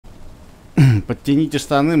Подтяните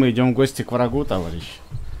штаны, мы идем в гости к врагу, товарищ.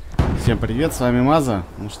 Всем привет, с вами Маза.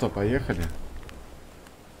 Ну что, поехали.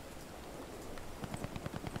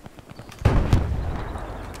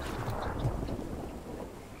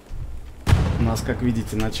 У нас, как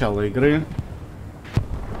видите, начало игры.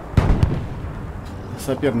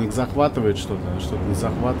 Соперник захватывает что-то, а что-то не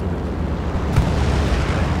захватывает.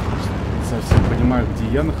 Не совсем понимаю, где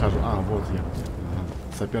я нахожусь. А, вот я. Ага.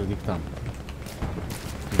 Соперник там.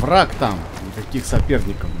 Враг там. Никаких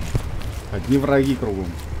соперников. Одни враги кругом.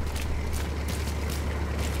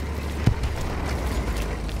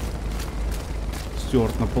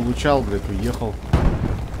 Стюарт наполучал, блядь, уехал.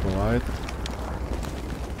 Бывает.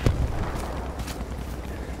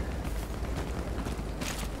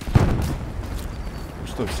 Ну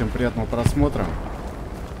что, всем приятного просмотра.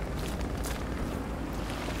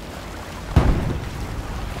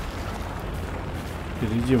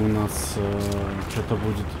 Впереди у нас что-то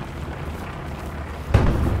будет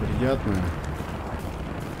приятное.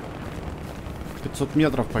 500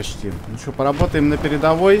 метров почти. Ну что, поработаем на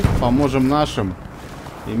передовой, поможем нашим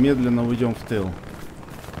и медленно уйдем в тыл.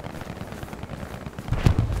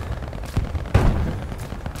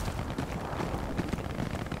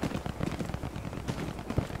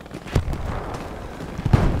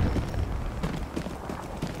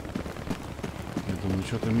 Я думаю,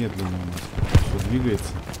 что-то медленно у нас все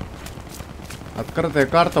двигается. Открытая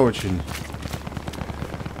карта очень.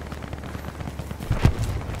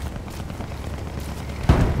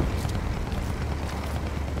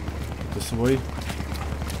 Это свой.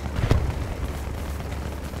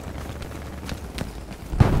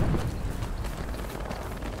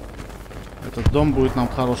 Этот дом будет нам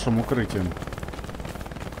хорошим укрытием.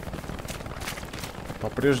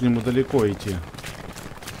 По-прежнему далеко идти.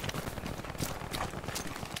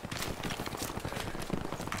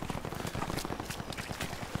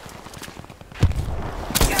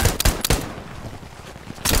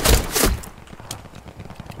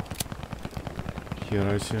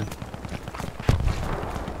 Хера себе.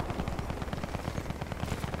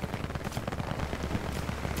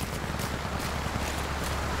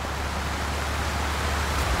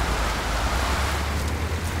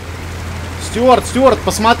 Стюарт,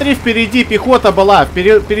 посмотри, впереди пехота была.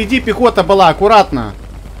 Впереди пехота была, аккуратно.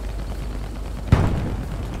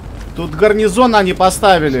 Тут гарнизон они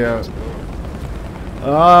поставили.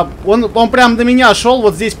 Он прям на меня шел,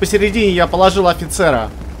 вот здесь посередине я положил офицера.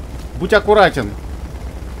 Будь аккуратен.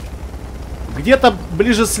 Где-то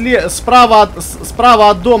ближе справа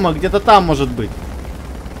от дома, где-то там может быть.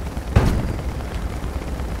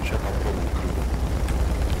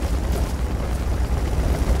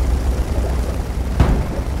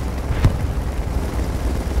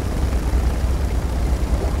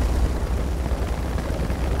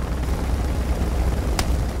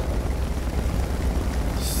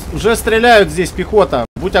 Уже стреляют здесь пехота.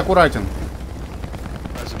 Будь аккуратен.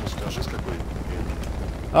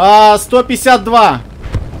 152.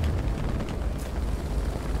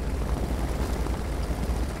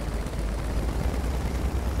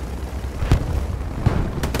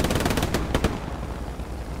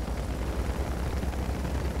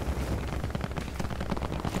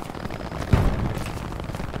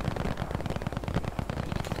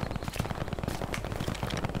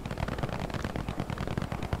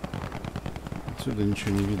 Отсюда ничего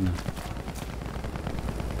не видно.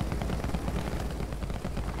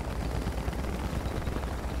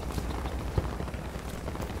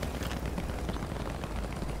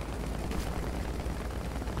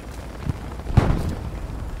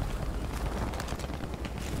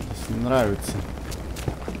 Здесь не нравится.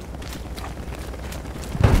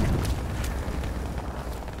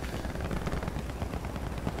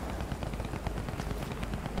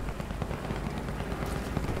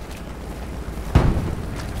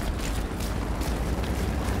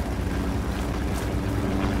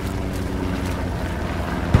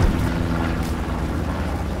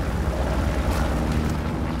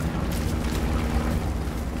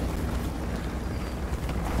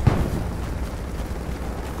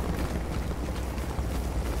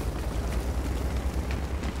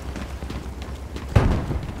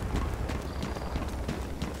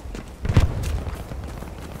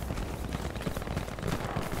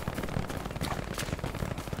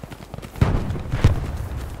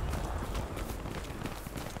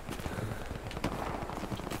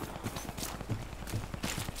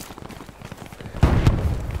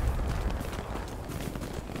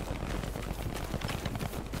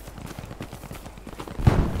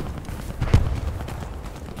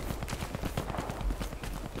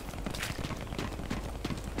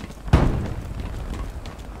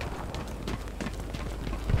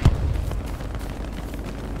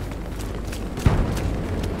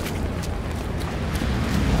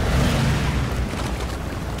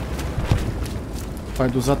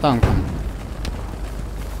 пойду за танком.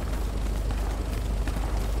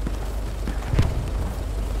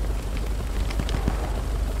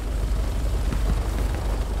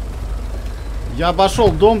 Я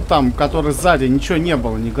обошел дом там, который сзади, ничего не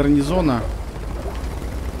было, ни гарнизона.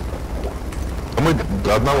 Мы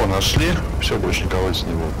одного нашли, все, больше никого здесь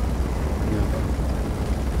не было. Нет.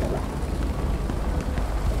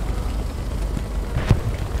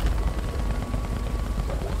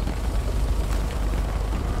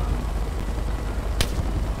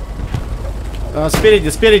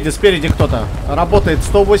 Спереди кто-то. Работает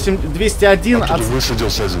 108, 201. Тут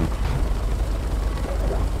высадился один.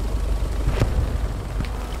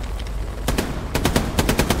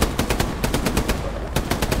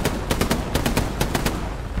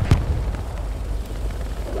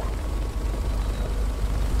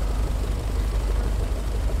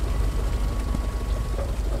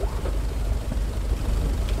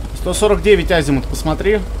 «149 азимут,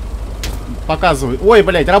 посмотри». Показывай. Ой,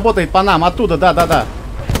 блядь, работает по нам. Оттуда, да.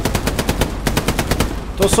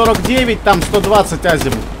 149, там 120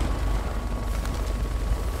 азимут.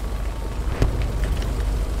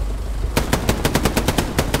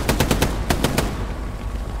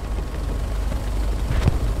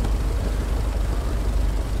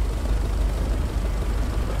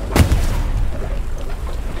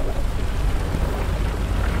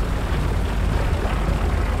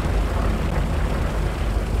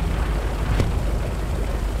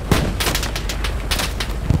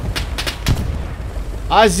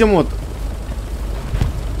 Азимут.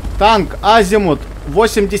 Танк, азимут.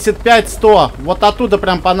 85-100. Вот оттуда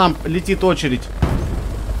прям по нам летит очередь.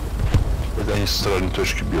 Когда они с центральной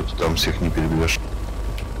точки бьют, там всех не перебьешь.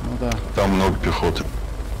 Ну да. Там много пехоты.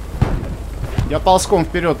 Я ползком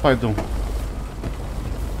вперед пойду.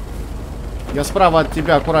 Я справа от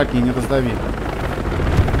тебя, аккуратнее, не раздави.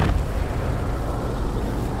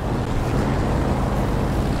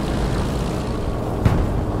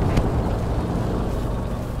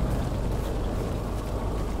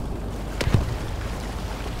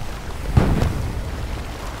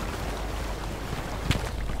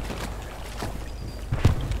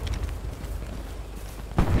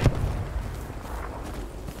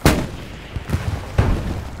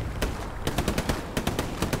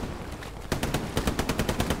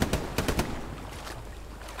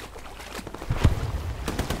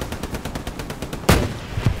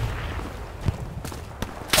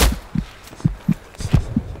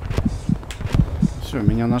 Все,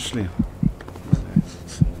 меня нашли.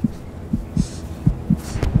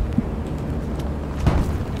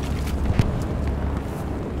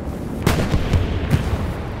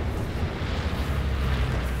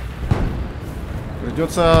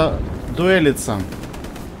 Придется дуэлиться.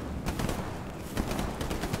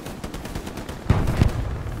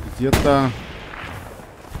 Где-то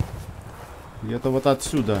вот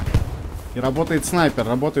отсюда. И работает снайпер,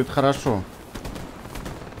 работает хорошо.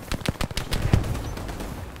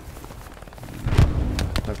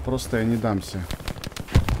 Так просто я не дамся.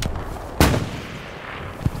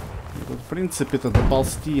 Тут, в принципе-то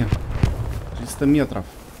доползти 300 метров.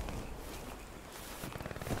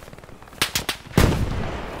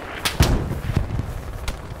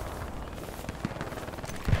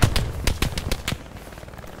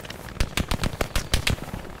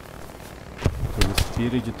 То ли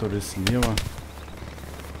спереди, то ли слева.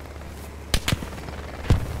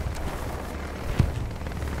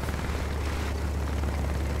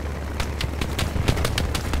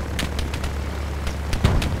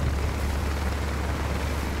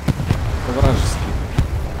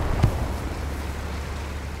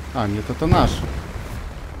 А, нет, это наш.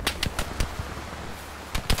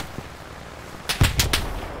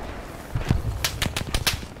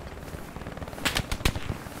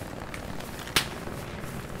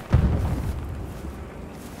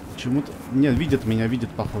 Почему-то... Нет, видит меня,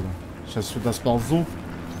 видит, походу. Сейчас сюда сползу.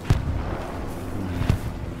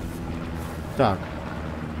 Так.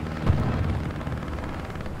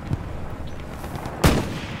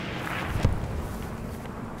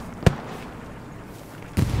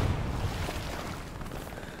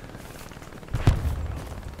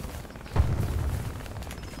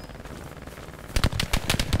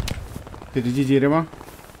 Впереди дерево.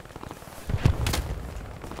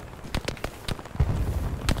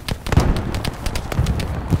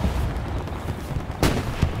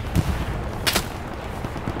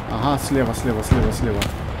 Ага, слева.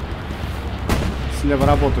 Слева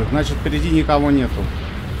работают. Значит, впереди никого нету.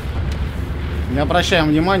 Не обращаем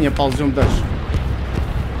внимания, ползем дальше.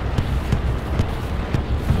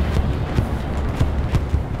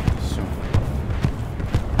 Все.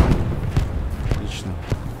 Отлично.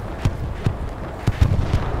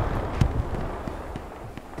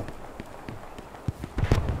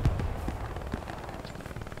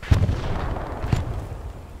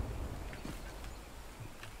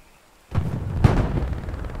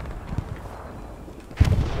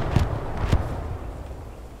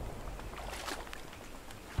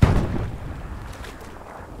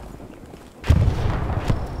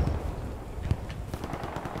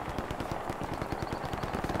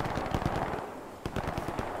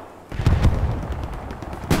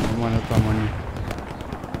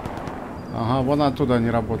 А, вон оттуда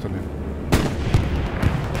они работали.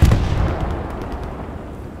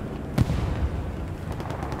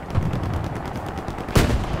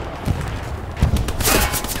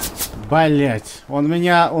 Блять,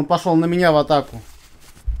 он пошел на меня в атаку.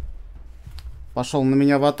 Пошел на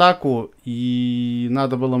меня в атаку, и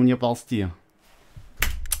надо было мне ползти.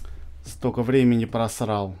 Столько времени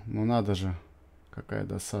просрал. Ну надо же. Какая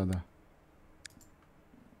досада.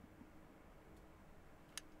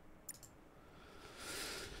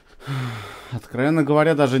 Откровенно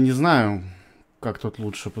говоря, даже не знаю, как тут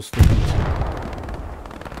лучше поступить.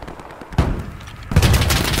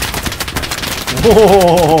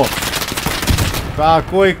 О-о-о-о!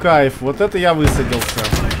 Какой кайф! Вот это я высадился.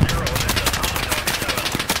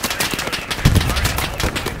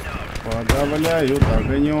 Подавляют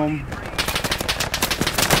огнем.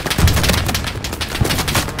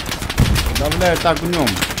 Подавляют огнем.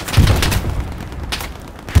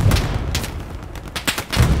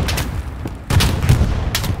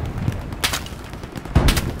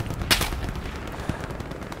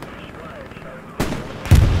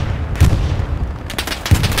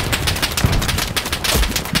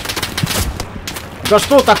 Да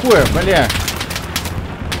что такое, бля?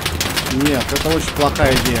 Нет, это очень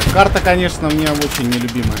плохая идея. Карта, конечно, мне очень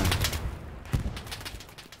нелюбимая.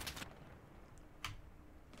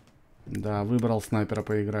 Да, выбрал снайпера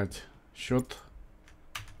поиграть. Счет.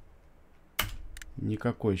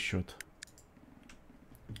 Никакой счет.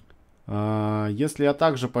 Если я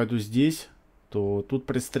также пойду здесь, то тут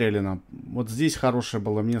пристрелено. Вот здесь хорошее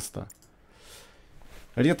было место.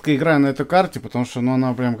 Редко играю на этой карте, потому что ну,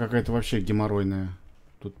 она прям какая-то вообще геморройная.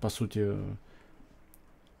 Тут, по сути,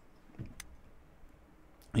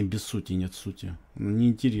 и без сути нет сути. Она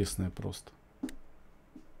неинтересная просто.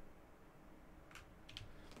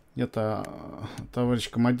 Это,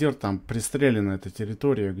 товарищ командир, там пристрелена эта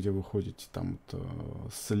территория, где вы ходите. Там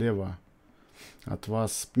вот, слева от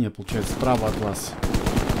вас. Не, получается, справа от вас.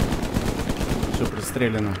 Все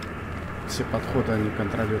пристрелено. Все подходы они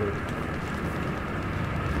контролируют.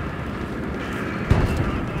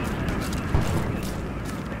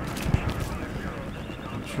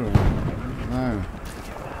 Что, не знаю.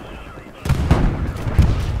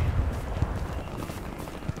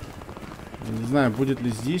 Не знаю, будет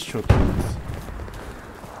ли здесь что-то у нас.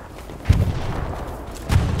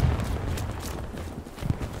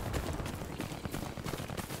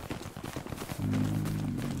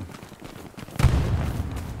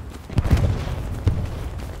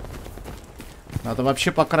 Надо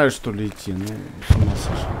вообще по краю, что ли, идти? Ну, с ума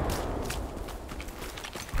сошел.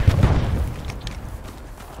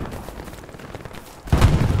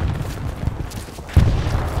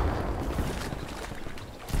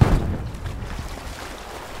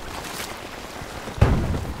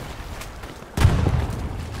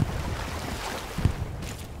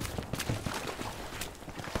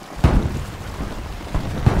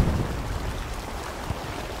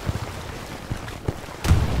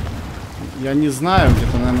 Я не знаю,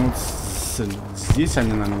 где-то, наверное, вот здесь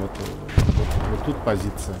они, наверное, вот тут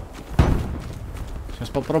позиция. Сейчас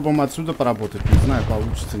попробуем отсюда поработать. Не знаю,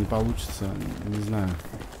 получится, не получится. Не знаю.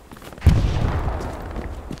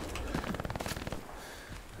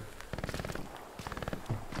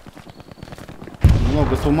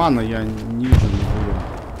 Много тумана, я не вижу нихуя.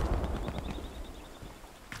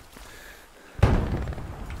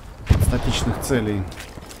 Статичных целей.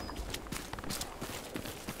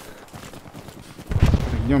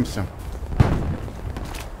 Пригнемся.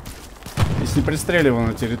 Здесь не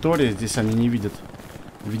пристреливана территория, здесь они не видят.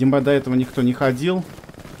 Видимо, до этого никто не ходил.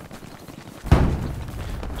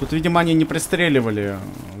 Тут, видимо, они не пристреливали.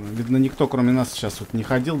 Видно, никто, кроме нас, сейчас вот не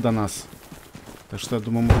ходил до нас. Так что, я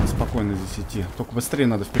думаю, можно спокойно здесь идти. Только быстрее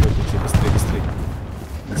надо вперед идти. Быстрее, быстрее.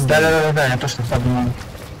 Да, я точно так думаю.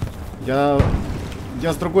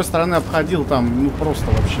 Я с другой стороны обходил там, ну просто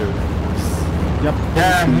вообще.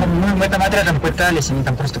 Мы там отрядом пытались, они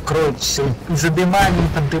там просто кроют все. Задымали,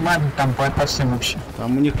 поддымали, там по всем вообще.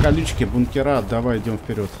 Там у них колючки, бункера. Давай, идем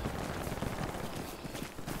вперед.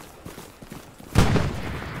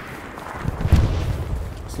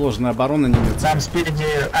 Сложная оборона немецкая. Там спереди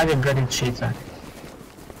авик горит чей-то.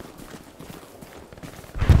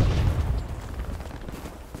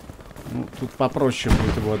 Ну, тут попроще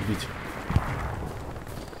будет его отбить.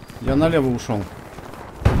 Я налево ушел.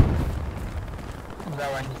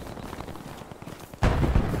 Давай.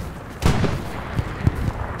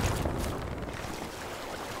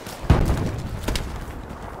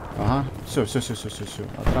 Ага, все.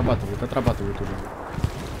 Отрабатывает уже.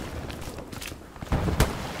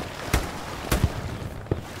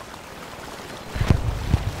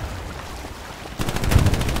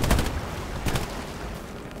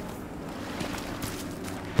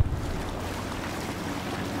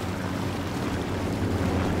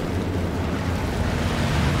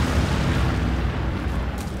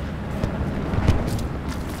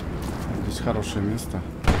 хорошее место.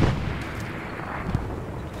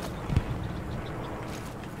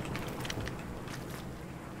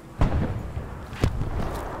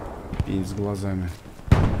 Пень с глазами.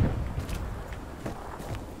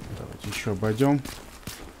 Давайте еще обойдем.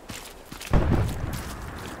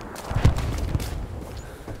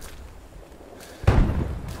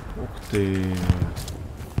 Ух ты.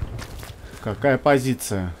 Какая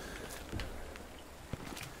позиция.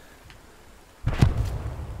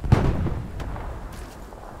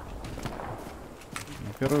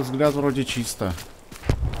 На первый взгляд вроде чисто.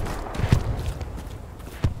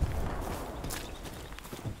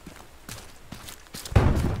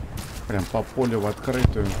 Прям по полю в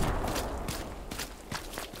открытую.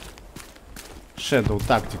 Shadow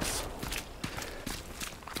Tactics.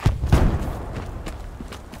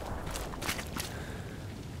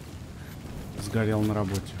 Сгорел на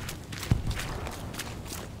работе.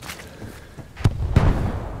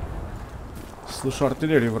 Слышу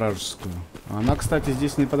артиллерию вражескую. Она, кстати,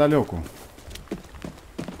 здесь неподалеку.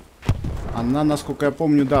 Она, насколько я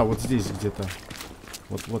помню, да, вот здесь где-то.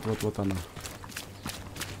 Вот она.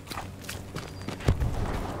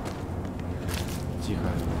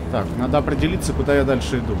 Тихо. Так, надо определиться, куда я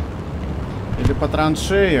дальше иду. Или по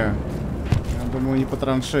траншее. Я думаю, не по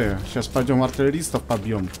траншее. Сейчас пойдем артиллеристов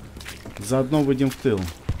побьем. Заодно выйдем в тыл.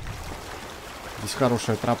 Здесь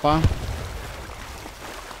хорошая тропа.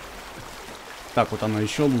 Так, вот она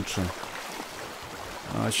еще лучше.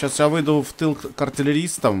 Сейчас я выйду в тыл к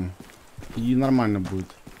артиллеристам. И нормально будет.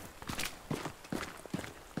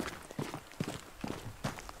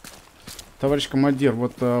 Товарищ командир,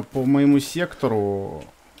 вот по моему сектору,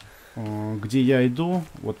 где я иду,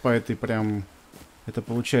 вот по этой прям, это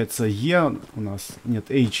получается Е у нас, нет,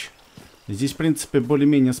 H. Здесь, в принципе,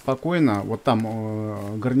 более-менее спокойно. Вот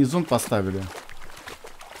там гарнизон поставили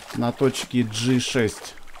на точке G6.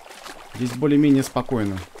 Здесь более-менее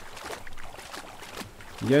спокойно.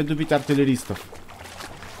 Я иду бить артиллеристов.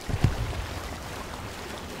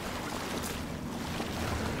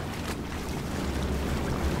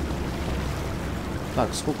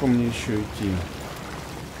 Так, сколько мне еще идти?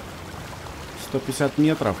 150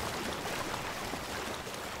 метров.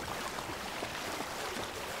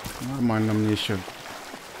 Нормально мне еще.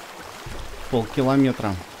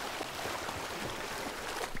 Полкилометра.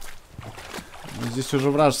 Здесь уже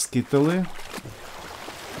вражеские тылы.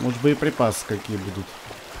 Может, боеприпасы какие будут.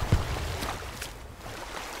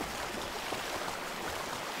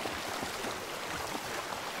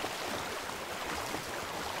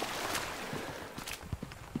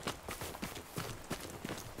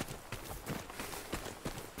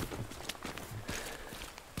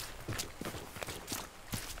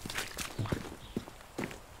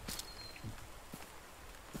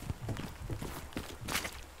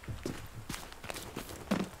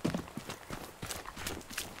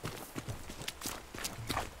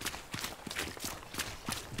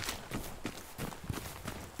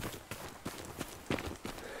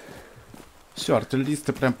 Все,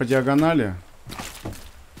 артиллеристы прям по диагонали.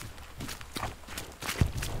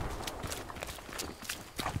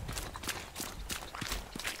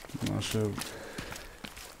 Наши...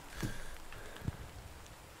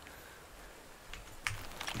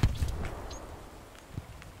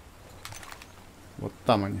 Вот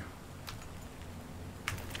там они.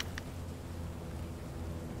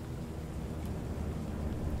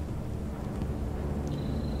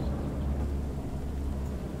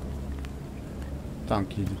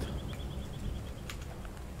 Танк едет.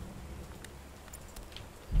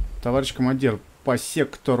 Товарищ командир, по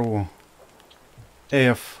сектору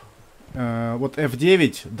F, вот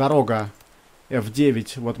F9, дорога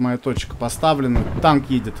F9, вот моя точка поставлена. Танк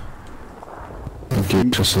едет.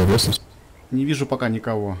 Не вижу пока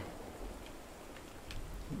никого.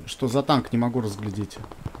 Что за танк, не могу разглядеть.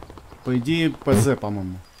 По идее, ПЗ,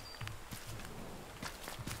 по-моему.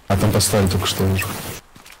 А там поставили только что уже.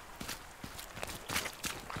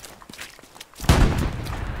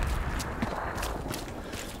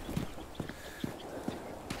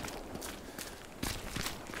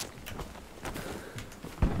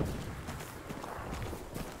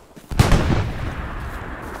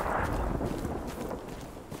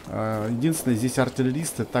 Единственное, здесь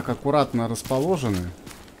артиллеристы так аккуратно расположены,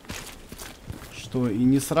 что и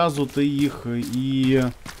не сразу ты их и...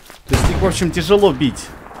 То есть их, в общем, тяжело бить.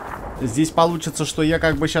 Здесь получится, что я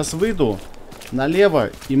как бы сейчас выйду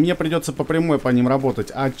налево, и мне придется по прямой по ним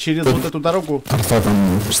работать. А через вот эту дорогу... Арта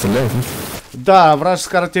там стреляет, да,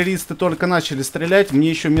 вражеские артиллеристы только начали стрелять.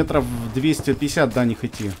 Мне еще метров 250 до них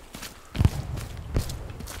идти.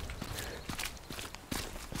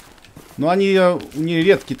 Но они, у них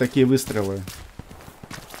редкие такие выстрелы.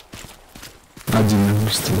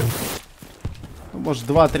 стрелял. Ну, может,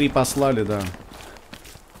 2-3 послали, да.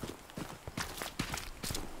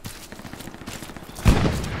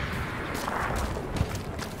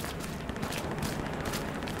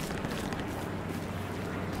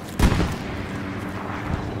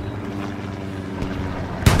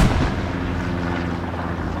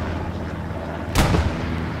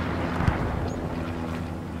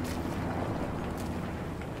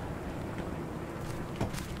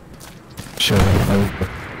 Сейчас,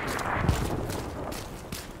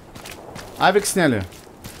 Авик сняли?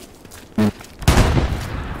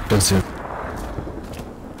 сейчас.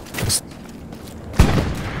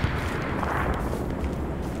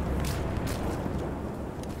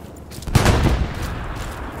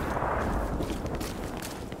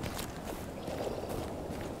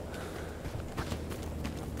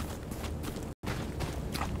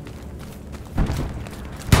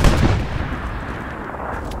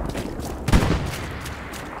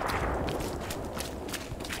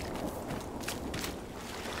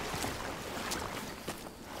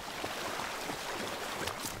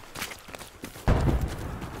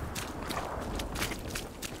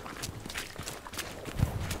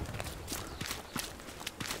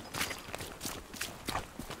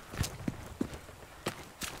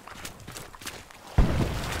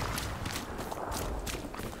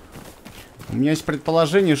 У меня есть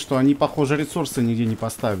предположение, что они, похоже, ресурсы нигде не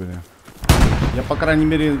поставили. Я, по крайней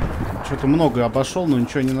мере, что-то много обошел, но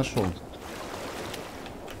ничего не нашел.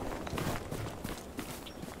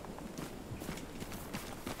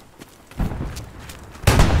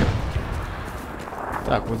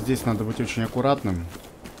 Так, вот здесь надо быть очень аккуратным.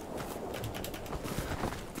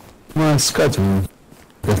 Мы скатим.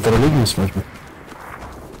 Во второй лиге смотрим.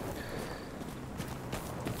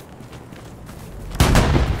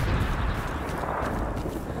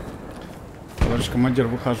 Товарищ командир,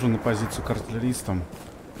 выхожу на позицию к артиллеристам.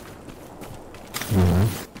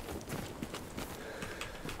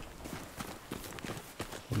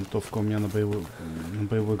 Винтовка у меня на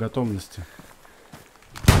боевой готовности.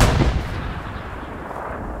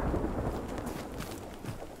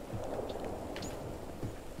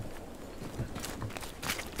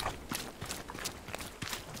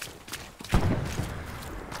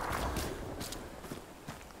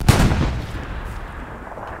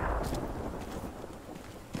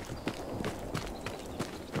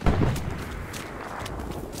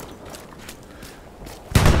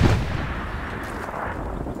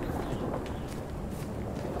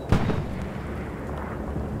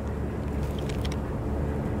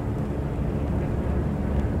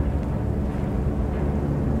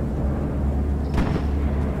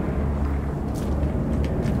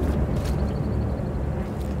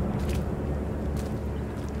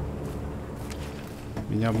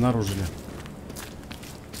 Меня обнаружили.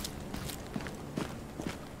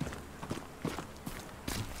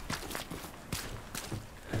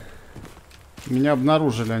 Меня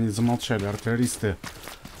обнаружили, они замолчали, артиллеристы.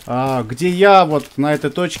 Где я, вот на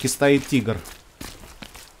этой точке стоит тигр.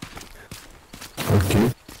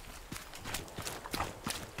 Окей.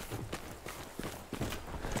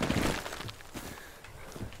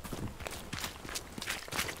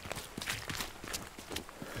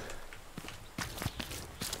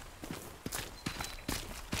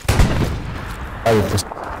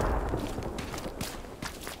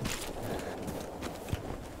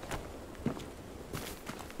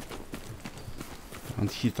 Он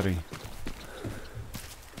хитрый.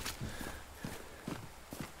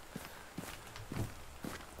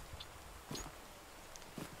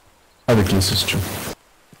 Авик, если что.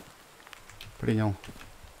 Принял.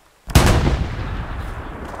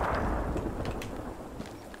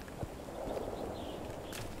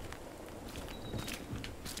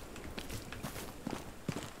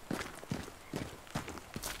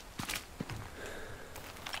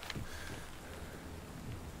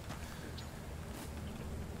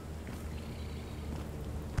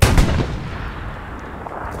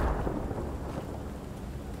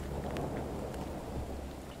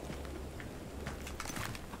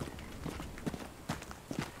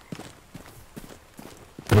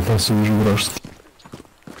 Припасы вижу вражеские.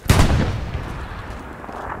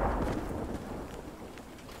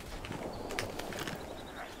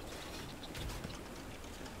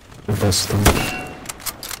 Припасы там.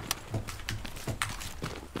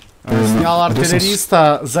 Снял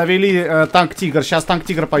артиллериста, завели танк Тигр. Сейчас танк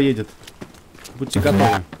Тигр поедет. Будьте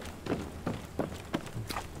готовы.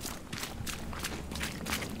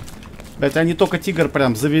 Блять, они только Тигр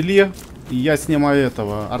прям завели, и я снимаю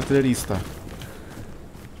этого артиллериста.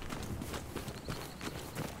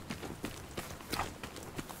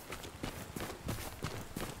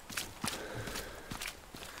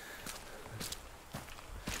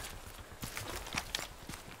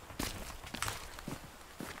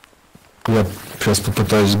 Я сейчас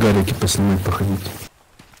попытаюсь с гарики поснимать, походить.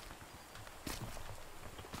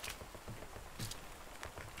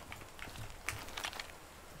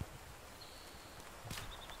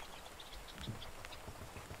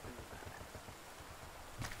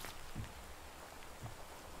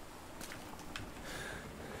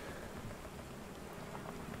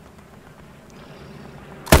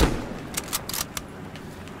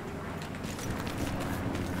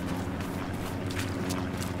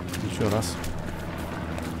 Еще раз.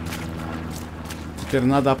 Теперь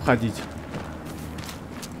надо обходить.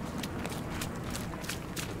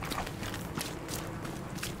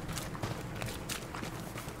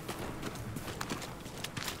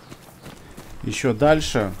 Еще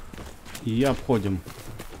дальше и обходим.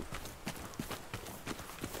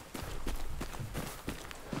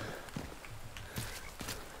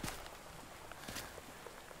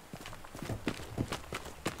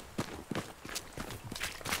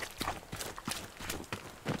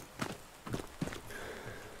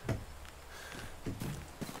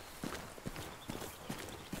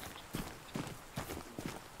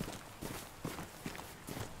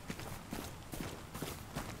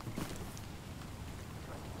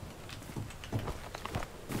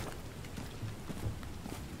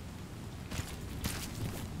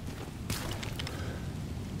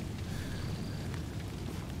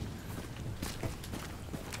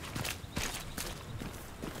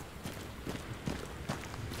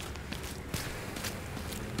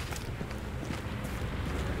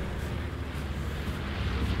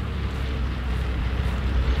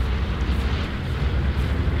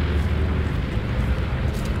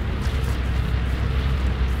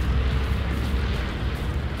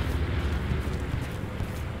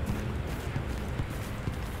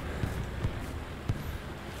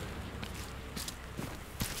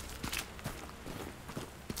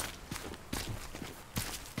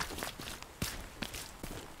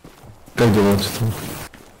 Как дела?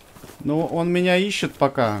 Ну, он меня ищет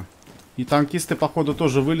пока. И танкисты, походу,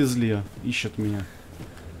 тоже вылезли. Ищут меня.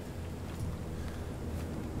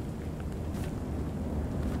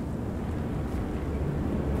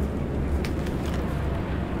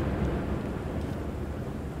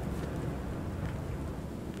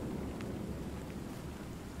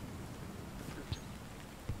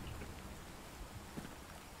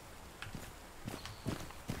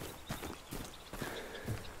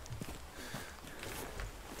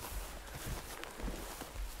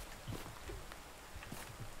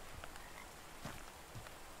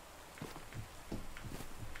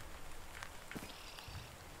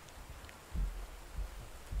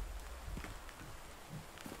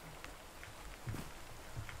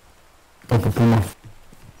 Папа.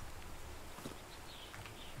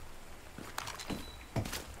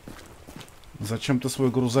 Зачем-то свой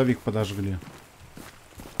грузовик подожгли.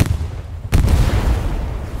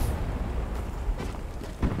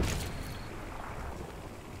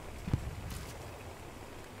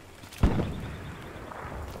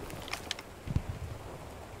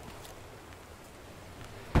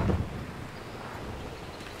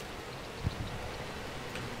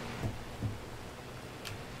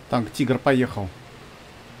 Танк «Тигр» поехал.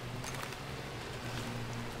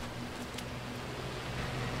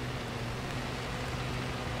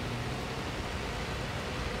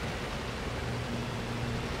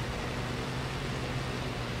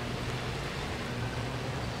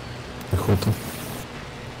 Охота.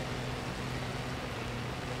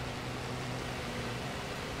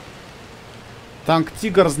 Танк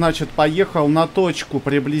 «Тигр», значит, поехал на точку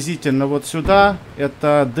приблизительно вот сюда.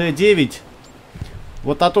 Это Д9.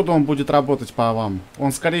 Вот оттуда он будет работать по вам.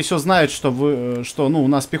 Он, скорее всего, знает, что у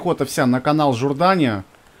нас пехота вся на канал Журдания.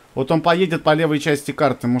 Вот он поедет по левой части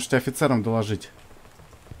карты. Можете офицерам доложить.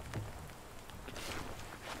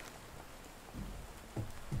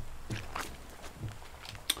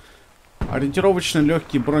 Ориентировочно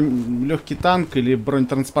легкий танк или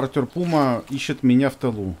бронетранспортер Пума ищет меня в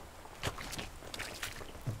тылу.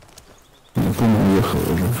 Пума уехал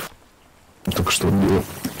уже. Только что отбил.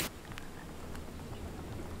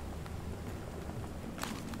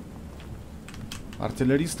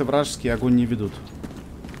 Артиллеристы вражеские огонь не ведут.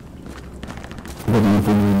 Вот не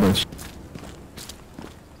помню, ебать.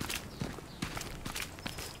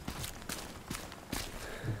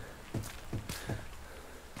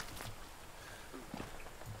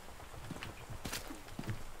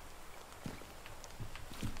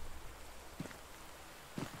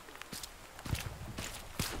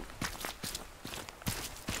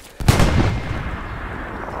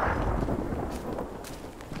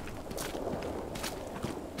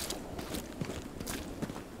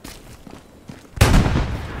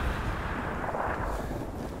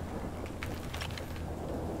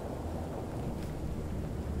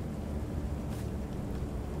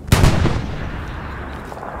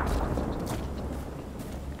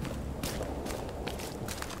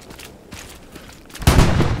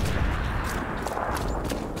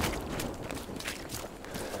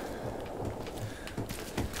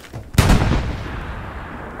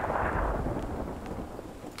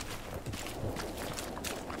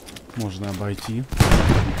 Можно обойти.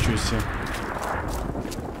 Ничего себе.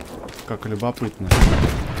 Как любопытно.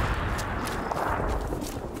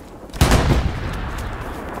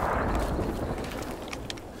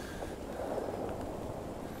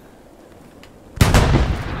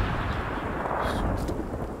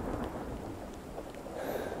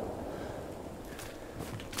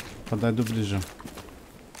 Подойду ближе.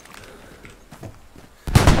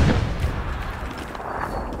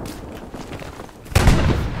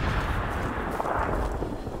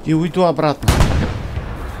 И уйду обратно.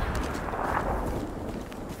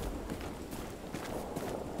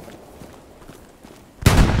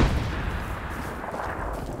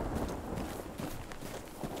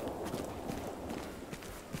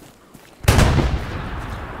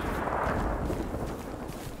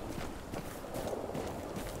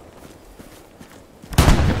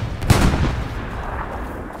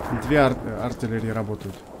 Две артиллерии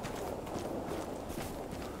работают.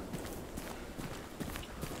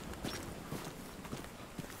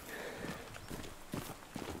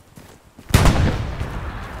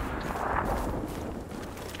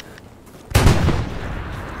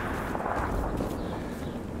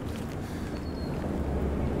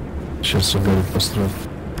 Сейчас ударит построить.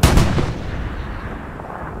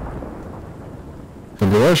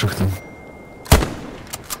 Убиваешь их там?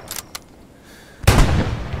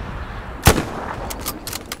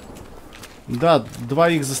 Да,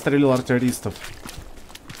 двоих застрелил артиллеристов.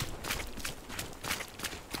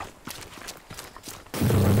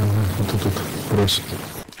 Давай, вот тут просит.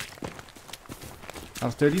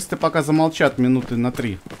 Артиллеристы пока замолчат минуты на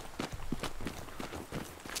 3.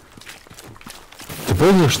 Ты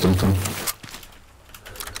пользуешь что там?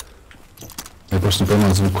 Я просто не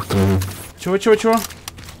поймал звук травы. Чего?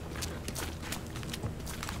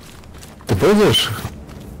 Ты пользуешь?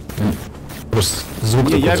 Просто звук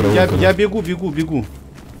Не, такой травы. я бегу.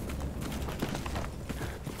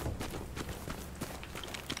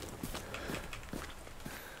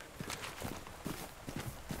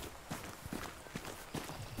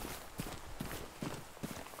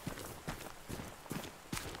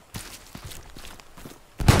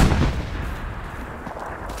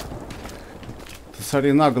 Ты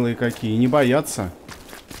смотри, наглые какие, не боятся.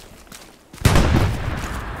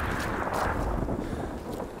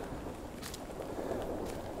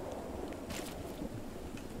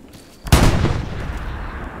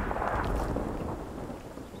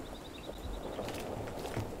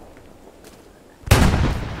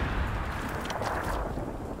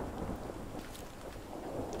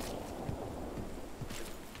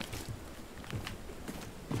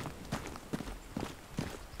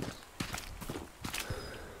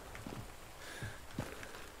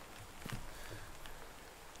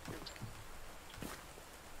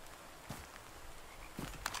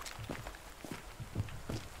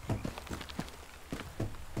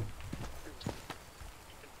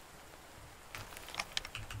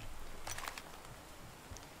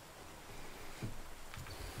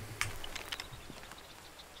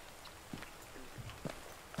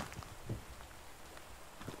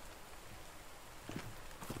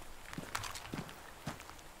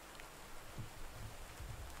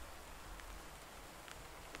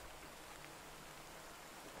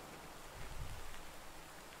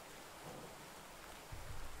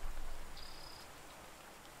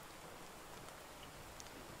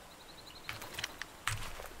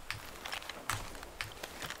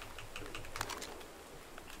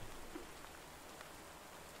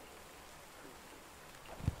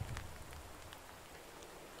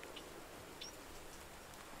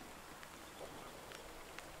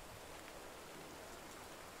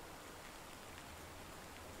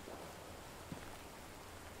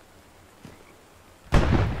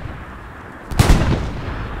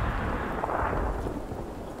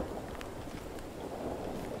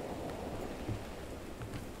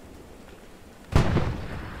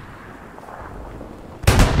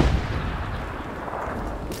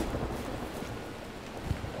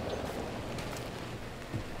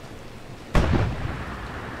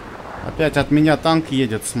 Опять от меня танк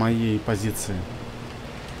едет с моей позиции.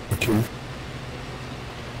 Окей.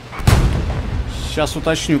 Сейчас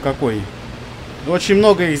уточню, какой. Очень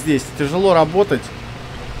много их здесь. Тяжело работать.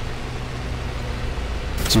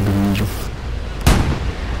 Тебя не вижу.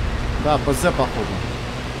 Да, ПЗ походу.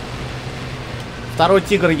 Второй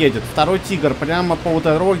тигр едет. Второй тигр прямо по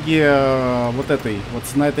дороге вот этой. Вот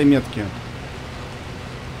на этой метке.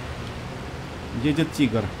 Едет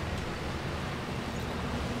тигр.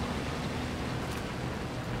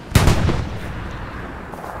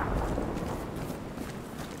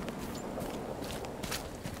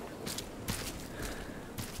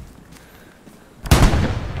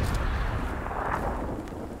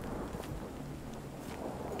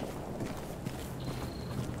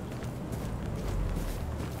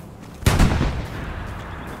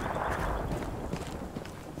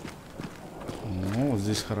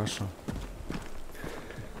 хорошо.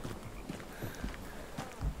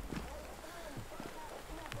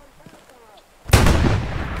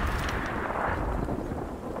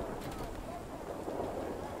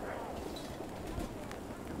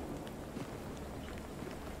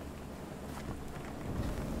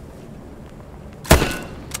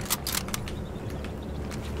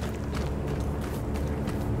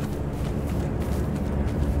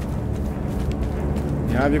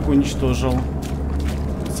 Авик уничтожил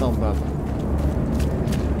солдата.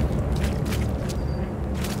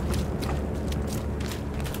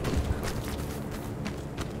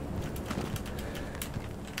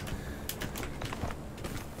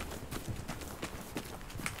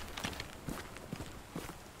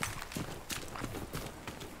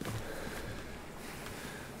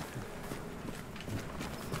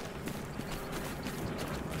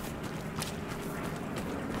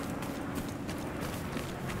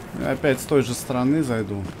 Опять с той же стороны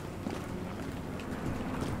зайду.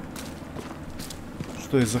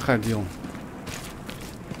 Что и заходил.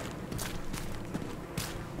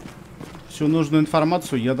 Всю нужную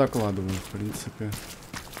информацию я докладываю, в принципе.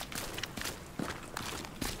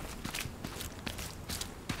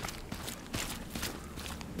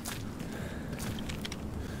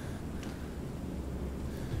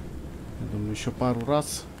 Я думаю, еще пару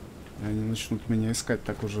раз, и они начнут меня искать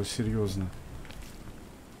так уже серьезно.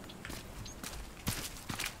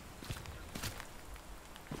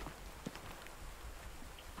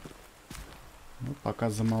 Пока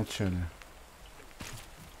замолчали.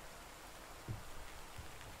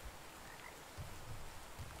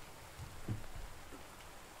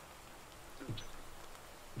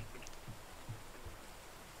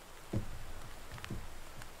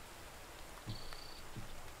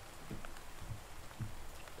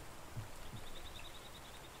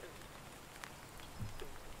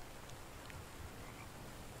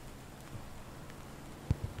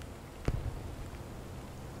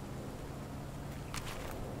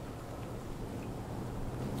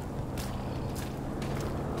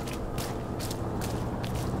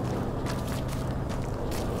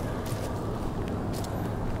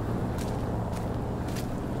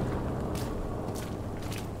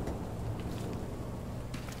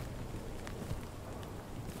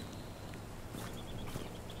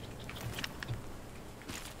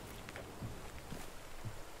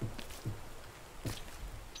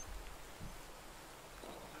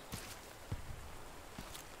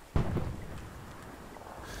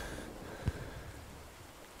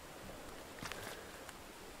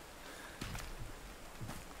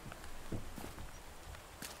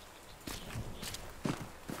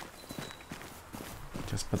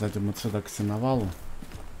 Сейчас подойдем отсюда к сеновалу.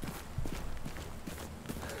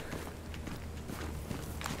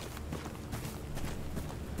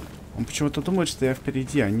 Он почему-то думает, что я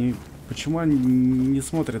впереди. Почему они не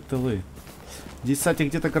смотрят тылы? Здесь, кстати,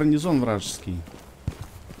 где-то гарнизон вражеский.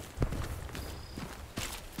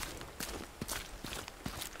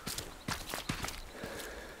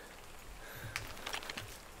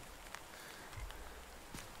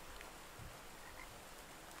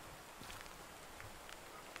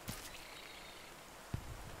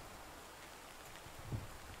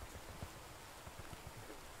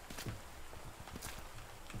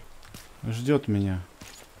 Ждет меня.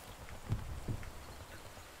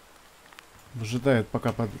 Ожидает,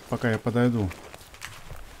 пока я подойду.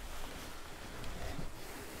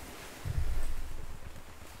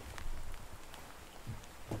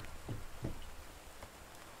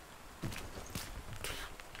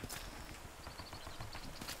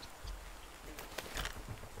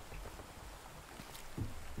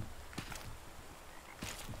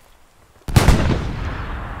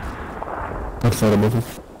 Как работает?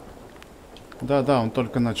 Да, он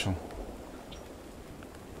только начал.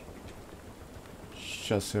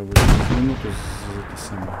 Сейчас я выйду минуту за это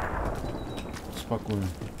самое. Успокою.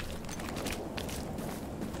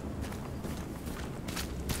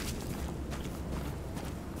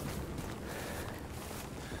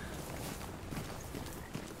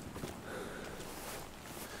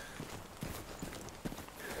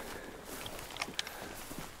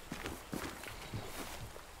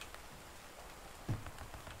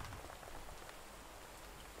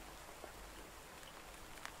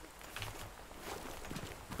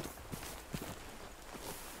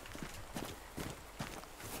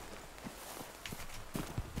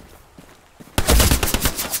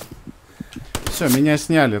 Все, меня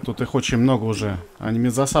сняли. Тут их очень много уже. Они мне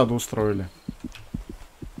засаду устроили.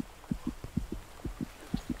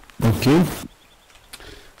 Окей.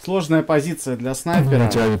 Сложная позиция для снайпера.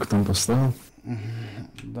 Тявик там поставил.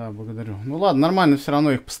 Да, благодарю. Ну ладно, нормально, все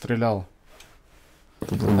равно их пострелял.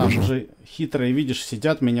 Там уже хитрые, видишь,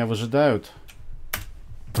 сидят, меня выжидают.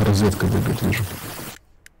 Розетка бегает, вижу.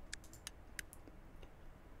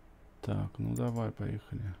 Так, ну давай,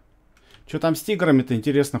 поехали. Что там с тиграми-то,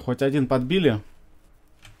 интересно, хоть один подбили?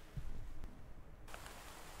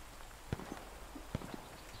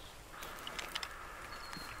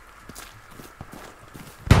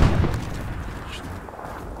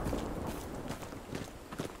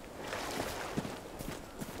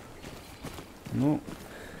 Ну,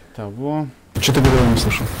 того. Что ты говорил, не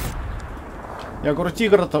слышал? Я говорю,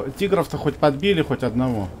 тигров-то хоть подбили, хоть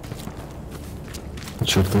одного.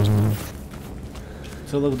 Черт возьми.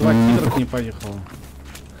 Целых 2 тигра не поехало.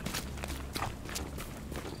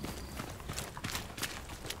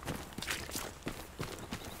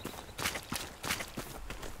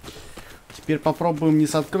 Теперь попробуем не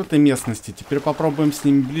с открытой местности. Теперь попробуем с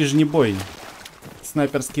ним ближний бой.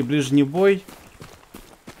 Снайперский ближний бой.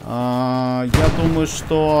 Я думаю,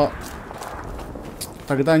 что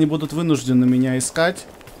тогда они будут вынуждены меня искать.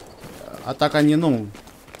 А так они, ну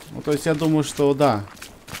то есть я думаю, что да.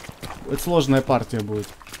 Это сложная партия будет.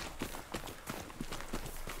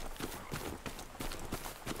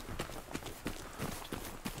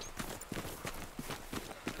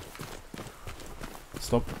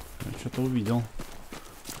 Стоп. Я что-то увидел.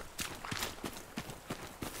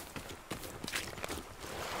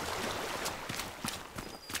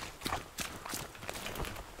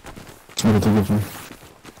 Смотри, ты где?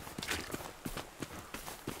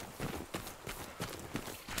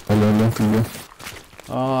 Алло, ты где?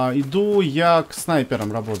 Иду я к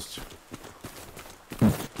снайперам работать.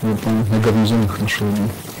 Я там на гарнизонах нашел.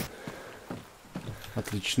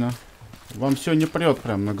 Отлично. Вам все не прет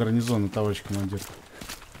прям на гарнизоны, товарищ командир.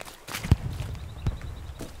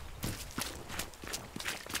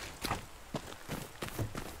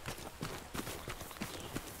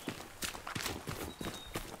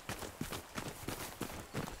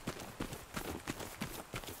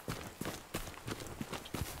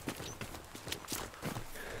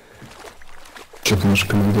 Что-то наш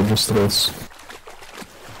командир устроился.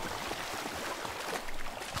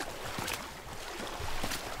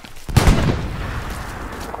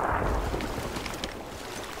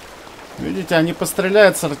 Видите, они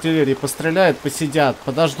постреляют с артиллерии, постреляют, посидят,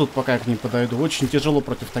 подождут, пока я к ним подойду. Очень тяжело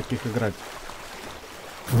против таких играть.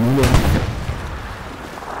 Ну да.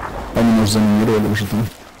 Они нас заминировали уже там.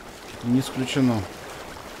 Не исключено.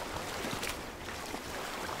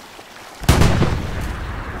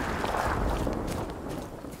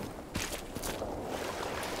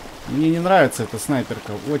 Мне не нравится эта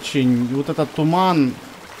снайперка. Очень... Вот этот туман,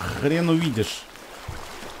 хрен увидишь.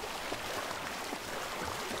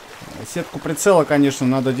 Сетку прицела, конечно,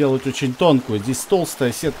 надо делать очень тонкую. Здесь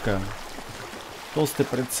толстая сетка. Толстый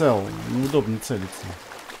прицел. Неудобно целиться.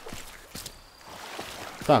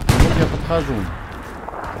 Так, ну вот я подхожу.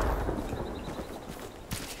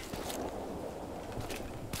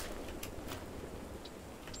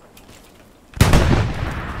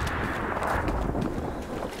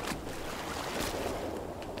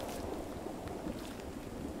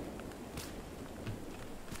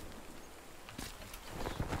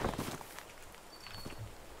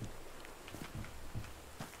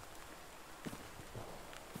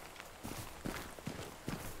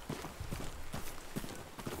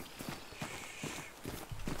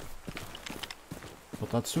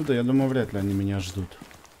 Вот отсюда, я думаю, вряд ли они меня ждут.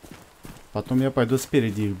 Потом я пойду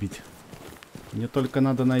спереди их бить. Мне только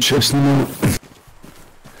надо найти... Сейчас сниму.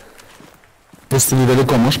 Если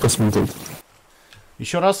недалеко, можешь посмотреть?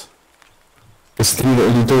 Еще раз? Если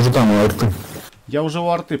или ты уже там, у арты? Я уже у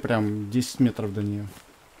арты, прям 10 метров до нее.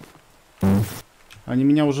 Они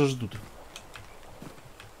меня уже ждут.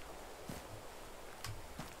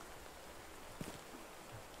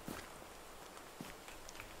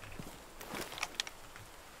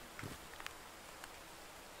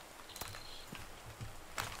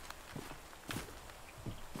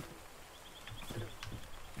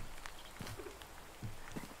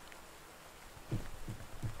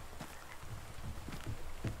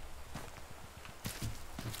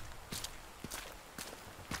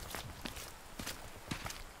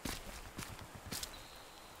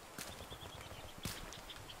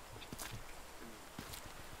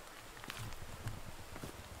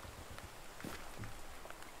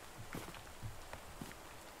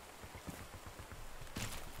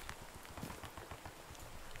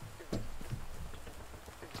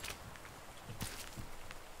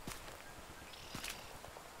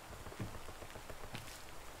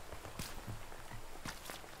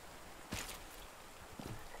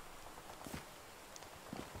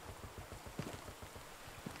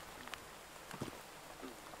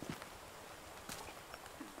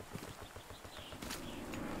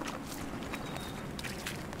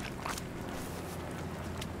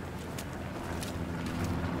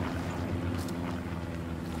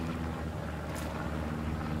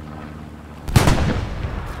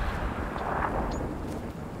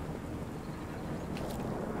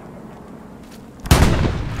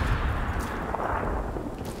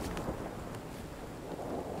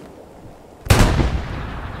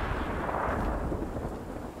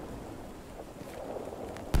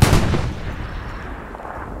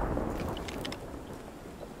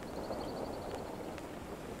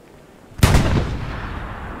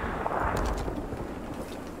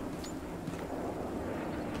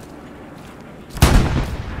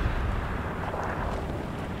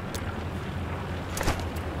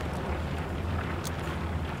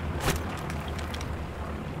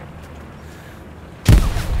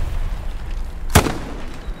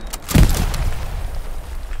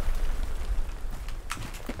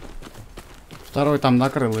 Второй там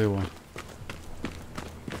накрыло его.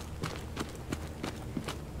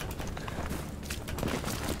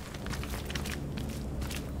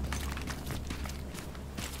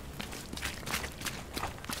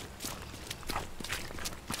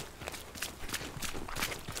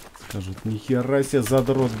 Скажут, нихера себе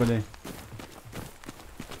задрот, блядь.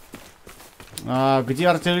 А где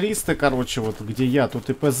артиллеристы, короче, вот где я, тут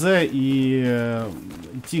и ПЗ, и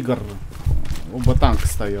Тигр. Оба танка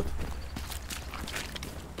стоят.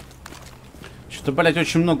 Что-то, блядь,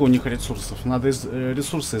 очень много у них ресурсов. Надо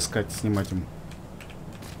ресурсы искать, снимать им.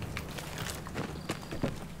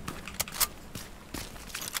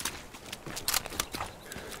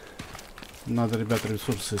 Надо, ребята,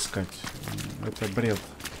 ресурсы искать. Это бред.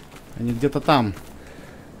 Они где-то там.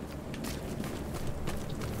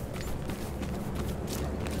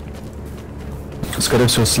 Скорее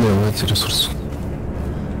всего, слева эти ресурсы.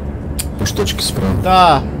 Уж точки справа.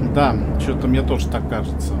 Да, да. Что-то мне тоже так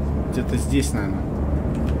кажется. Где-то здесь, наверное.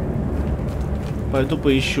 Пойду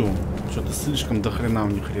поищу. Что-то слишком дохрена у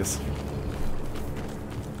них ресов.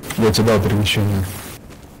 Я тебе дал перемещение.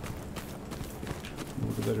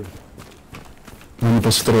 Благодарю. Ну, они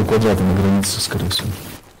после второго квадрата на границе, скорее всего.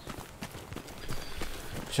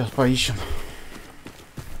 Сейчас поищем.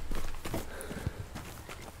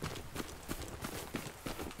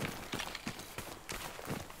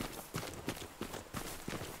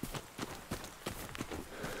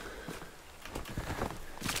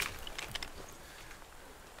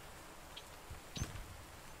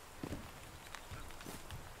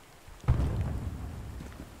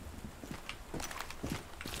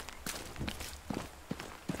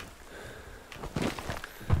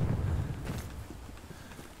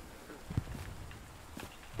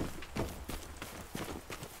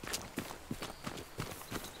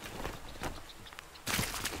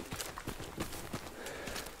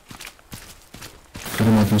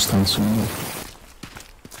 Ремонтную станцию.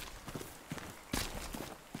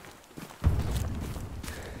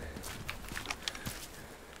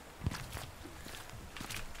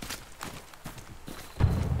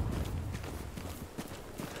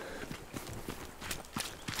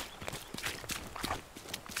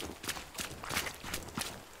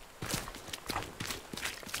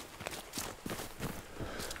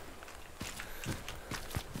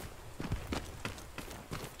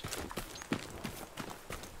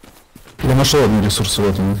 Я нашел одни ресурсы,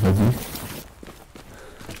 вот он, один.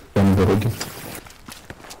 Там на дороге.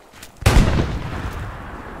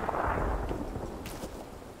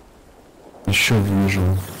 Еще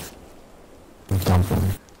вижу. Вот там,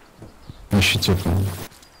 по-моему. На щите, по-моему.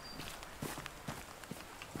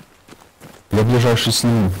 Я ближайший с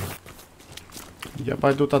ним. Я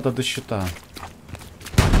пойду тогда до щита.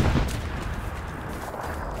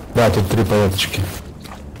 Да, тут 3 палаточки.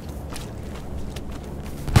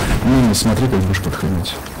 Ну, не смотри, как будешь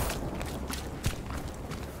подходить.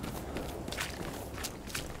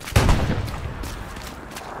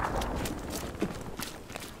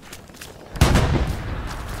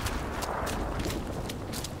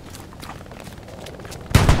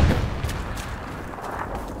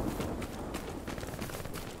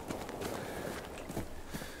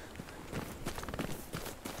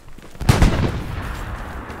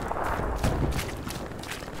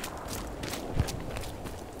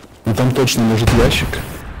 И там точно лежит ящик.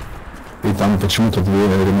 И там почему-то 2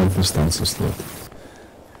 ремонтные станции стоят.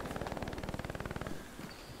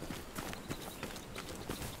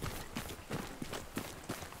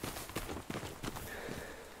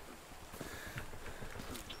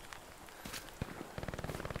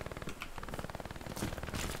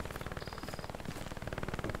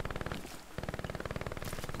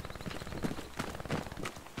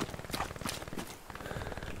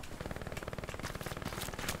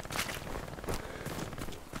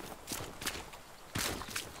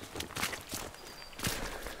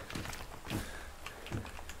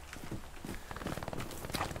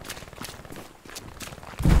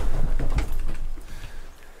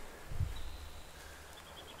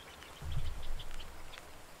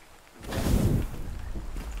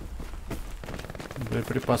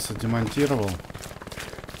 Боеприпасы демонтировал.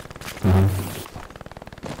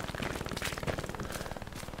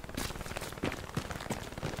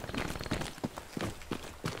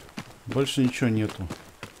 Больше ничего нету.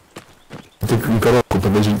 Ты к коробку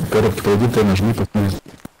подожди, к коробке подойди, ты нажми, посмотри.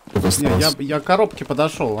 Не, я к коробке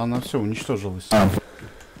подошел, она все уничтожилась.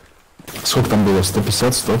 Сколько там было?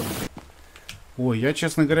 150, 100? Ой, я,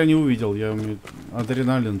 честно говоря, не увидел. Я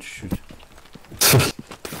адреналин чуть-чуть.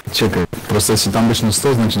 Чекай. Просто если там обычно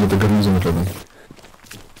 100, значит это гарнизон рядом.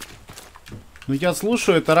 Ну я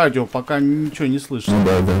слушаю это радио, пока ничего не слышно. Ну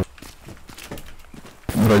да, да.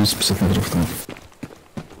 радиус 50 метров там.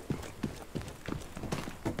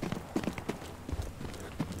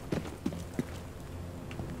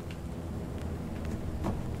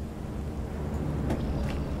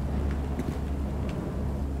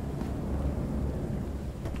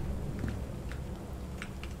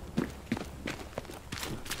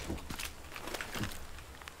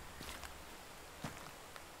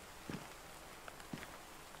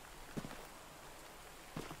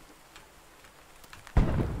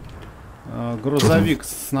 Грузовик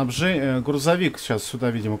грузовик сейчас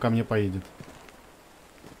сюда, видимо, ко мне поедет.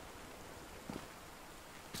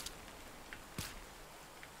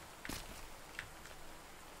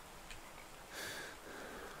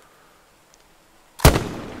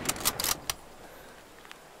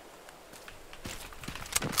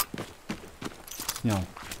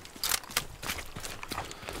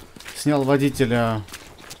 Снял водителя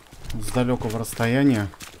с далекого расстояния.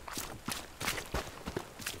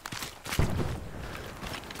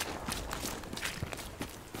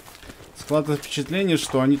 Складывается впечатление,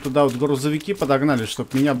 что они туда вот грузовики подогнали,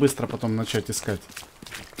 чтобы меня быстро потом начать искать.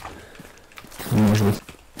 Может быть.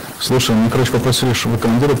 Слушай, мне, короче, попросили, чтобы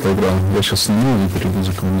командира поиграл. Я сейчас сниму и перейду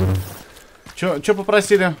за командира. Чё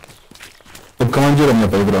попросили? Чтобы командира мне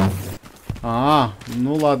поиграл.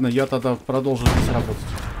 Ну ладно, я тогда продолжу здесь работать.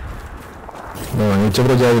 Давай, у тебя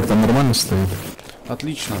вроде авик там нормально стоит.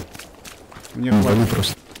 Отлично. Мне хватит.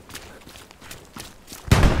 Просто.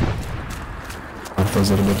 Авто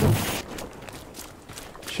заработал.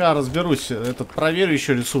 Сейчас разберусь. Проверю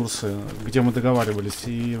еще ресурсы, где мы договаривались,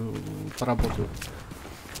 и поработаю.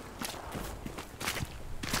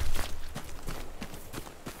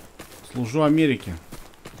 Служу Америке.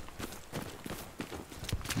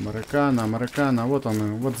 Американо. Вот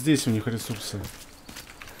он. Вот здесь у них ресурсы.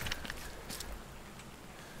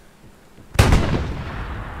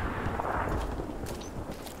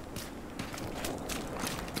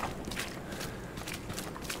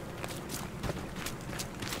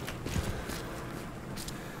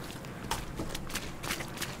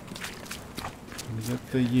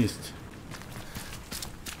 Где-то есть.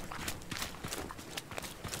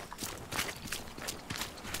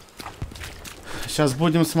 Сейчас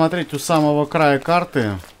будем смотреть у самого края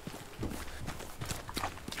карты.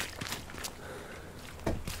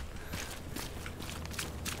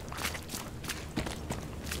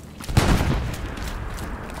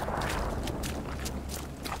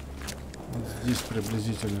 Вот здесь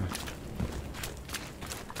приблизительно.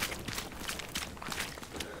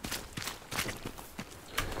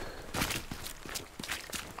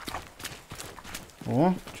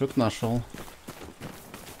 О, что-то нашел.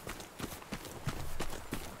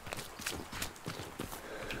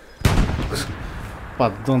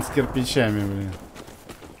 Поддон с кирпичами, блин.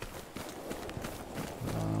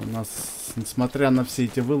 У нас, несмотря на все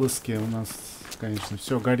эти вылазки, у нас, конечно,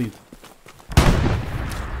 все горит.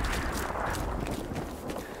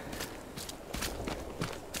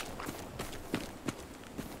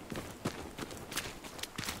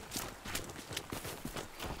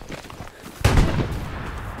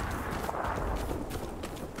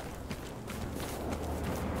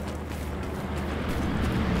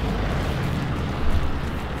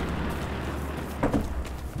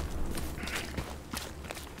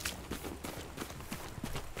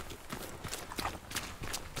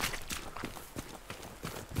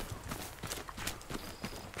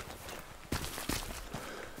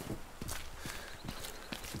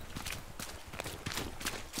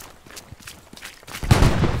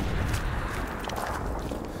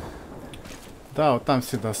 Да, вот там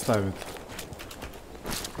всегда ставят.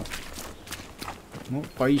 Ну,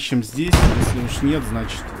 поищем здесь. Если уж нет,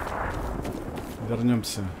 значит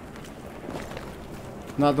вернемся.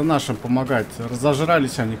 Надо нашим помогать.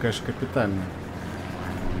 Разожрались они, конечно, капитально.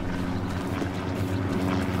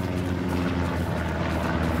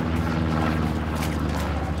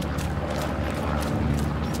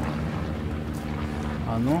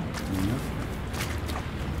 А ну? Нет.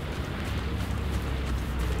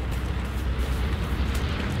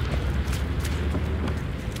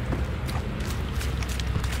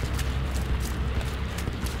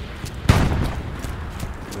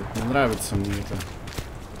 Не нравится мне это.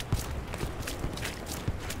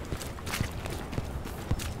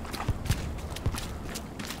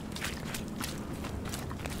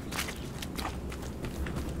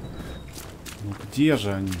 Ну где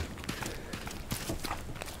же они?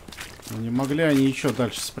 Ну, не могли они еще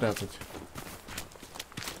дальше спрятать?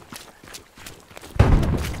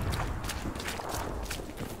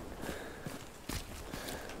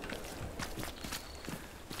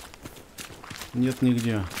 Нет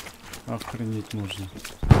нигде. Охренеть можно.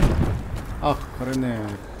 Ах, хрене.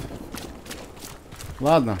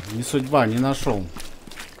 Ладно, не судьба, не нашел.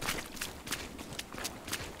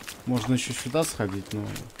 Можно еще сюда сходить, но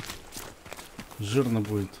жирно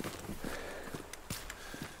будет.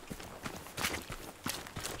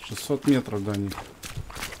 600 метров до них.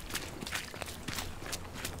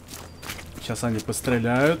 Сейчас они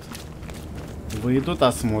постреляют. Выйдут,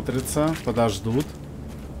 осмотрятся, подождут.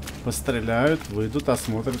 Постреляют, выйдут,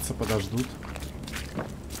 осмотрятся, подождут.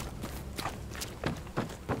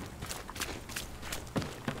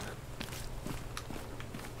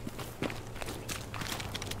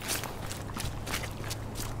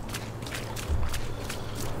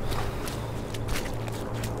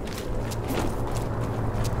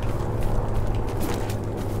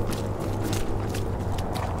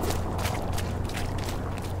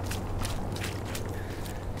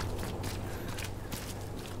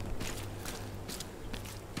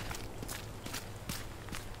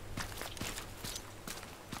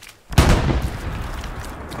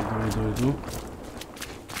 Иду.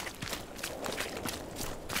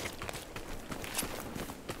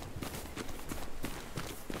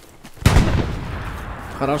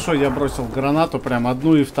 Хорошо, я бросил гранату, прям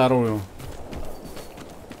одну и вторую.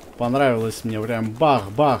 Понравилось мне, прям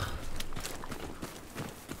бах-бах.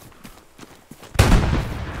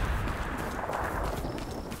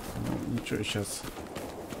 Ну, ничего, сейчас.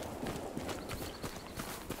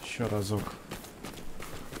 Еще разок.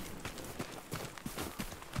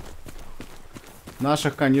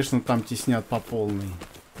 Наших, конечно, там теснят по полной.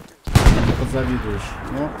 Не позавидуешь.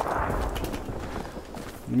 Но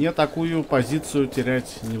мне такую позицию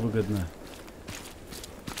терять невыгодно.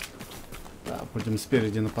 Да, будем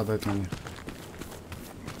спереди нападать на них.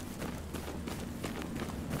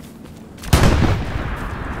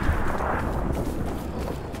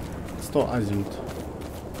 100 азимут.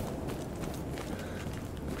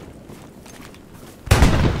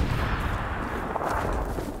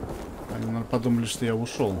 Подумали, что я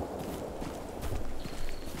ушел.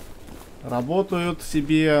 Работают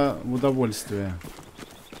себе в удовольствие.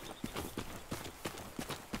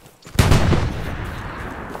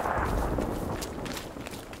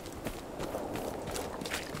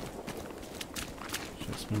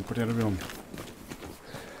 Сейчас мы прервем.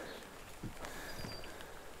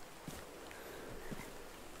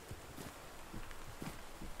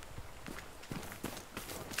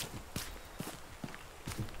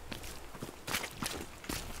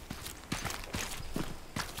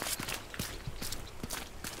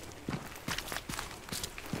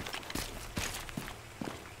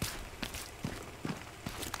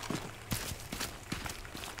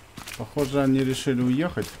 Похоже, они решили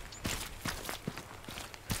уехать.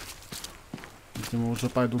 Видимо, уже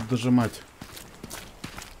пойдут дожимать.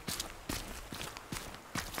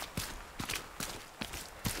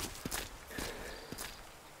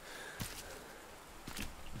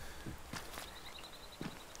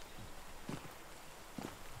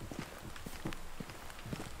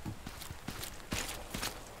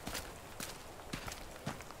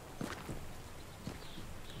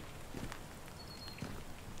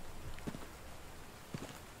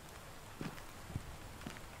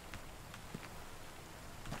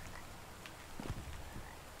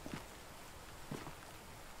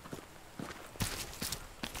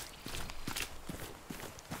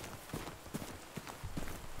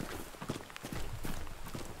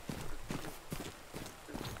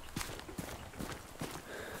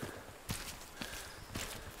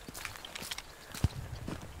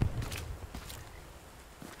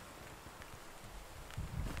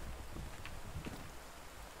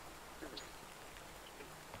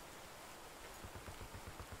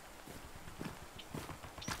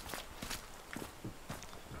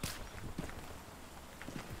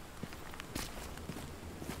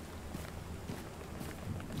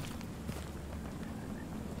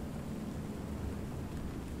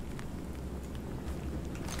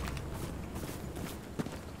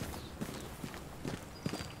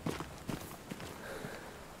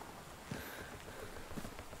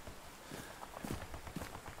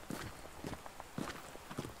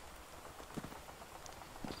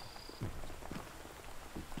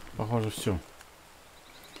 Похоже, все.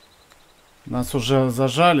 Нас уже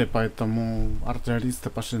зажали, поэтому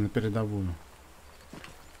артиллеристы пошли на передовую.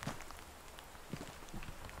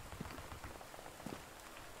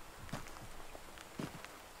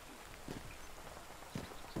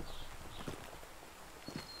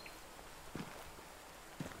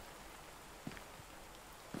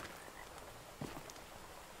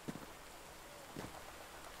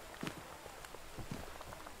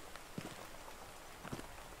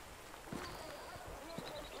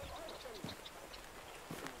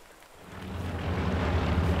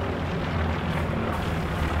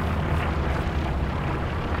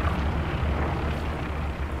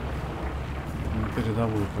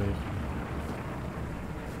 передовую поехали.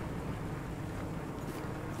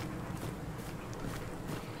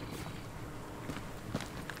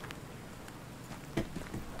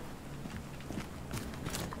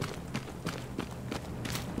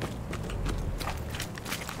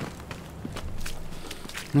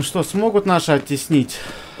 Ну что, смогут наши оттеснить?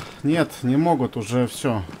 Нет, не могут, уже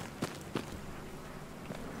все.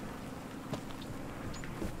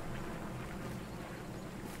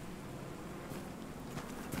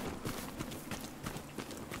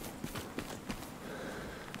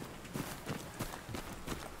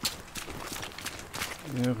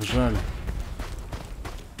 Эх, жаль.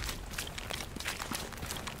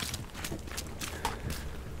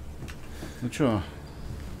 Ну чё?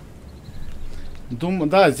 Думаю,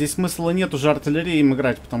 да, здесь смысла нет уже артиллерией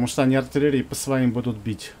играть, потому что они артиллерией по своим будут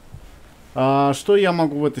бить. А что я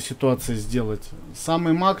могу в этой ситуации сделать?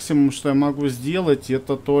 Самый максимум, что я могу сделать,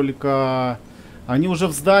 это только... Они уже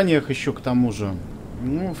в зданиях еще к тому же.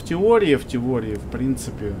 Ну, в теории, в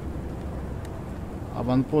принципе.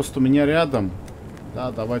 Аванпост у меня рядом.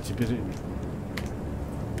 Да, давайте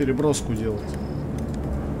переброску делать.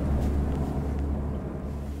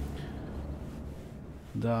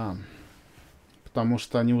 Да. Потому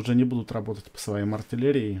что они уже не будут работать по своим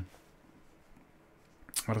артиллерии.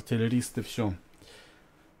 Артиллеристы все.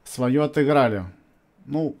 Свое отыграли.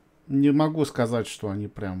 Ну, не могу сказать, что они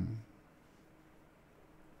прям...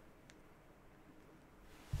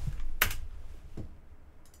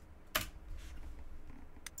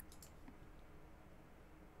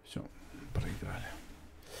 Все, проиграли.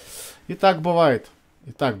 И так бывает.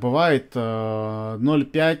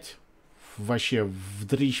 0-5. Вообще в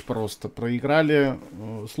дрищ просто проиграли.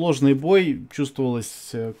 Сложный бой.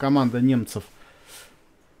 Чувствовалась команда немцев.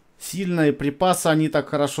 Сильные припасы они так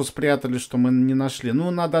хорошо спрятали, что мы не нашли. Ну,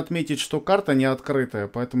 надо отметить, что карта не открытая,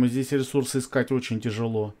 поэтому здесь ресурсы искать очень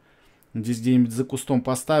тяжело. Здесь где-нибудь за кустом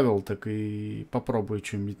поставил, так и попробуй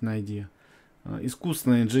что-нибудь найди.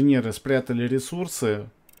 Искусственные инженеры спрятали ресурсы.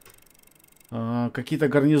 Какие-то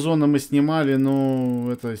гарнизоны мы снимали, но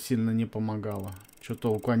это сильно не помогало. Что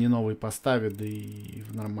толку, они новый поставят, да и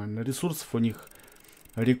нормально. Ресурсов у них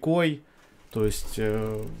рекой. То есть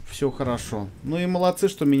все хорошо. Ну и молодцы,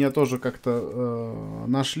 что меня тоже как-то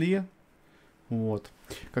нашли. Вот.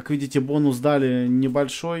 Как видите, бонус дали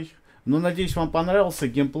небольшой. Но надеюсь, вам понравился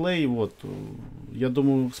геймплей. Вот. Я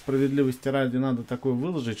думаю, справедливости ради надо такое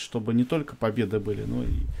выложить, чтобы не только победы были, но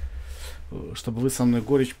и чтобы вы со мной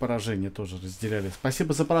горечь поражения тоже разделяли.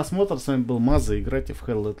 Спасибо за просмотр. С вами был Маза. Играйте в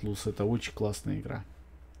Hell Let Loose. Это очень классная игра.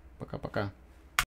 Пока-пока.